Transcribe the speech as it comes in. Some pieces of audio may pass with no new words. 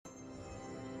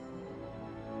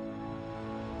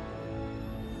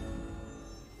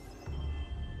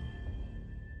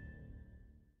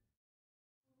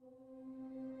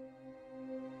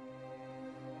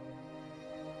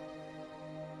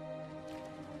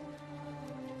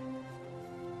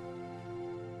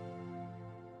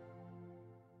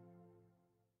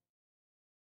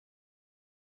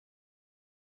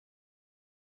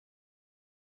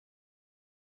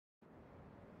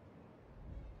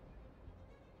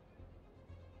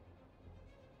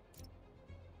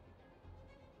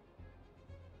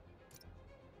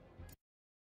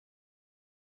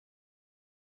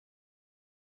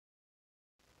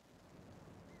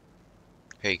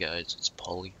Hey guys, it's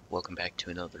Paulie. Welcome back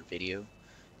to another video.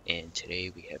 And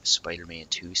today we have Spider-Man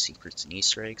 2 Secrets and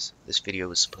Easter Eggs. This video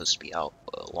was supposed to be out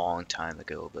a long time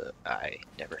ago, but I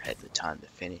never had the time to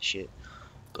finish it.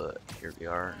 But here we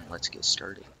are, and let's get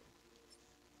started.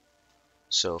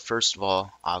 So first of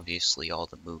all, obviously all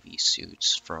the movie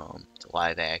suits from the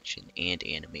live action and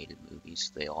animated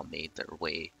movies, they all made their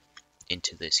way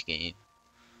into this game,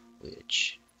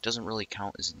 which doesn't really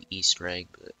count as an Easter egg,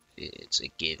 but it's a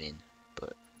given.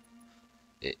 But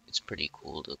it's pretty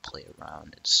cool to play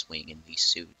around and swing in these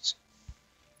suits.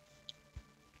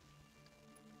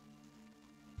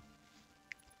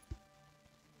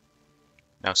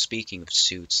 Now speaking of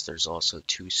suits, there's also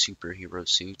two superhero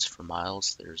suits for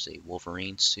Miles. There's a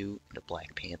Wolverine suit and a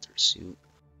Black Panther suit.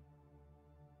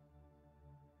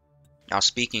 Now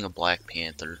speaking of Black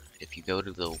Panther, if you go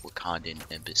to the Wakandan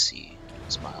embassy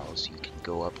as Miles, you can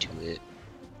go up to it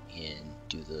and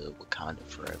do the Wakanda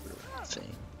Forever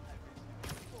thing.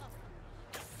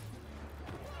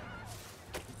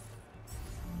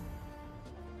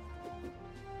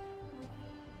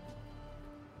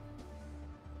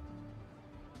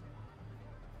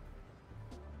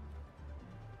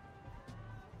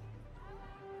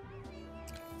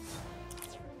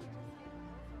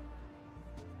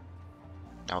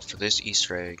 Now for this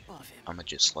Easter egg, I'm gonna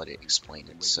just let it explain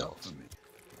itself.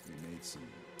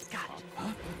 Got it.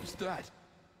 Huh? What's that?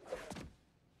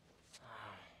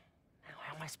 Now,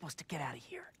 how am I supposed to get out of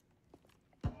here?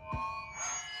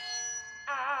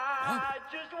 I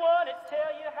just want to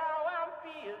tell you how I'm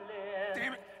feeling.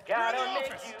 Damn it! Gotta You're in the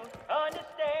make office. you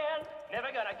understand.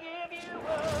 Never gonna give you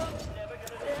up. Never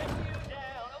gonna let you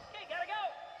down. Okay, gotta go.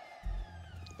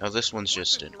 Now this one's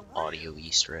just an audio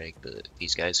Easter egg, but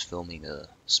these guys filming a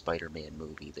Spider-Man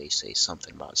movie, they say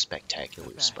something about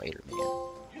Spectacular Spider-Man.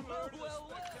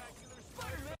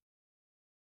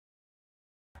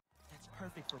 That's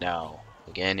perfect for Now,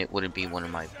 again, it wouldn't be one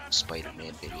of my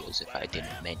Spider-Man videos if I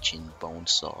didn't mention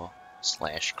Bonesaw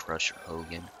 / Crusher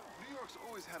Hogan.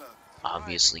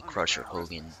 Obviously, Crusher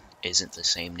Hogan isn't the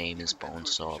same name as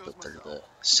Bonesaw, but they're the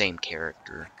same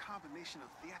character.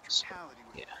 So,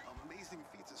 yeah.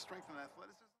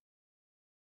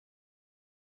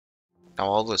 Now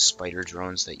all the spider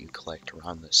drones that you collect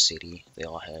around the city, they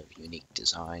all have unique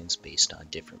designs based on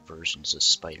different versions of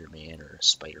Spider-Man or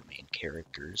Spider-Man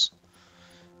characters.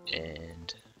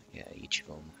 And yeah, each of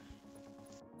them.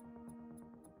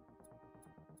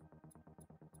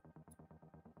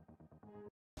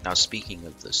 Now speaking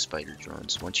of the spider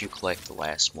drones, once you collect the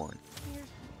last one,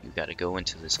 you gotta go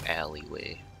into this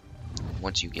alleyway.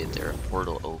 Once you get there, a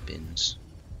portal opens,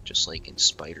 just like in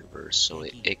Spider-Verse, so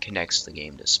it connects the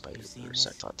game to Spider-Verse.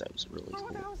 I thought that was really cool.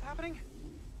 What the hell's happening?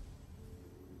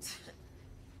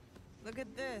 Look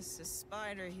at this, a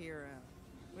spider hero.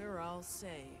 We're all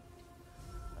saved.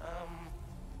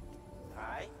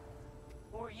 Hi.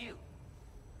 Who are you?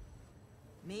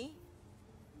 Me?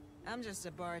 I'm just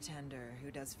a bartender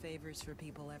who does favors for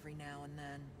people every now and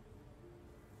then.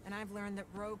 And I've learned that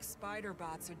rogue spider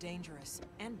bots are dangerous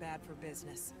and bad for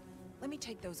business. Let me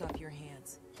take those off your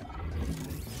hands.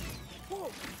 Whoa!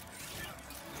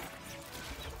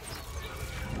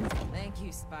 Thank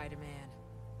you, Spider-Man.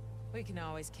 We can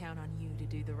always count on you to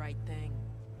do the right thing.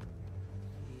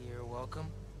 You're welcome.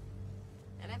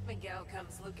 And if Miguel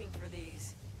comes looking for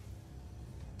these,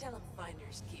 tell him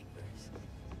finders keepers.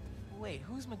 Wait,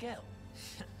 who's Miguel?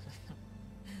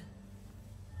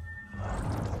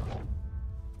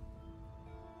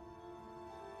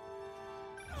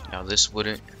 Now this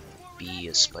wouldn't be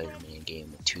a Spider-Man game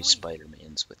with two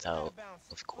Spider-Mans without,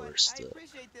 of course, the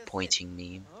pointing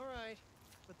meme.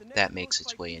 That makes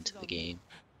its way into the game.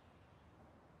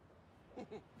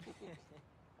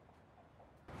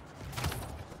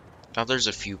 Now there's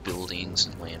a few buildings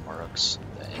and landmarks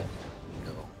that,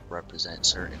 represent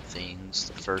certain things.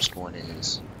 The first one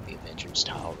is the Avengers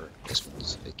Tower. This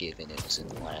one's a given, it was in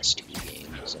the last two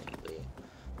games anyway.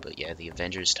 But yeah, the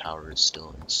Avengers Tower is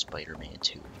still in Spider-Man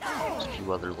 2. There's a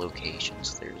few other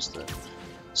locations. There's the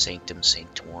Sanctum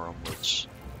Sanctorum, which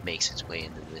makes its way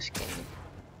into this game.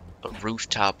 A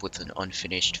rooftop with an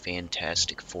unfinished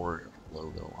Fantastic Four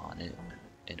logo on it.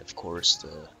 And of course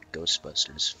the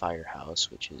Ghostbusters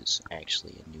Firehouse, which is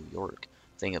actually in New York.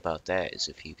 Thing about that is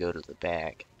if you go to the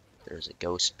back, there's a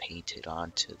ghost painted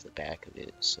onto the back of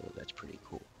it, so that's pretty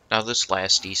cool. Now this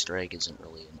last Easter egg isn't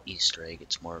really an Easter egg,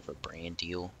 it's more of a brand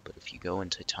deal, but if you go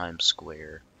into Times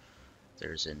Square,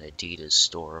 there's an Adidas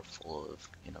store full of,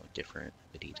 different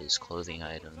Adidas clothing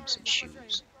items and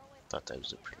shoes. Thought that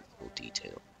was a pretty cool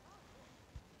detail.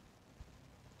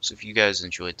 So if you guys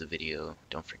enjoyed the video,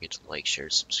 don't forget to like, share,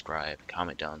 subscribe,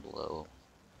 comment down below,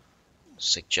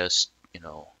 suggest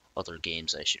other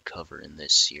games I should cover in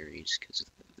this series, because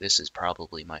this is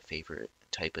probably my favorite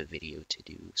type of video to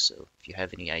do. So if you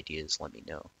have any ideas, let me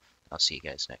know. I'll see you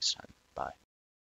guys next time. Bye.